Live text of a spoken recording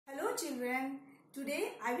children,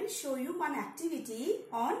 today I will show you one activity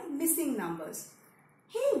on missing numbers.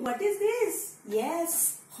 Hey, what is this?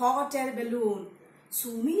 Yes, hot air balloon. So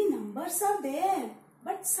many numbers are there,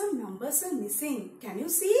 but some numbers are missing. Can you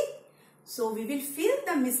see? So we will fill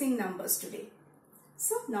the missing numbers today.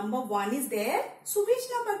 So number 1 is there. So which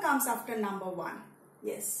number comes after number 1?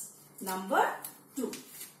 Yes, number 2.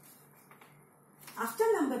 After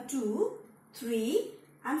number 2, 3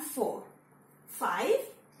 and 4. 5,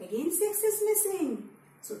 again 6 is missing.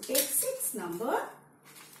 So take 6 number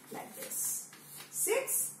like this.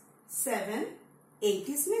 6, 7, 8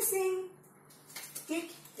 is missing.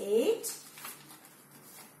 Take 8,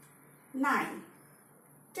 9,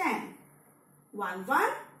 10, 1,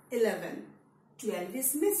 11. 12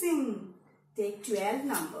 is missing. Take 12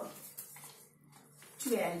 number.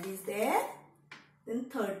 12 is there. Then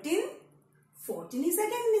 13, 14 is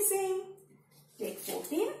again missing. Take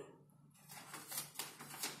 14,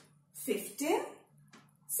 15,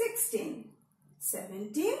 16,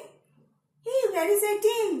 17. Hey, where is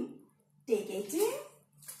 18? Take 18.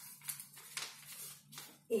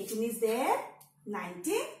 18 is there.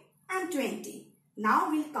 19 and 20. Now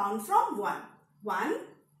we'll count from 1. 1,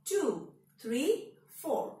 2, 3,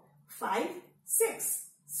 4, 5, 6,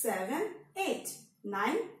 7, 8,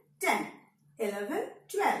 9, 10, 11,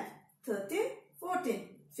 12, 13, 14,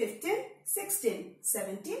 15, 16,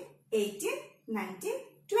 17, 18, 19,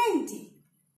 20.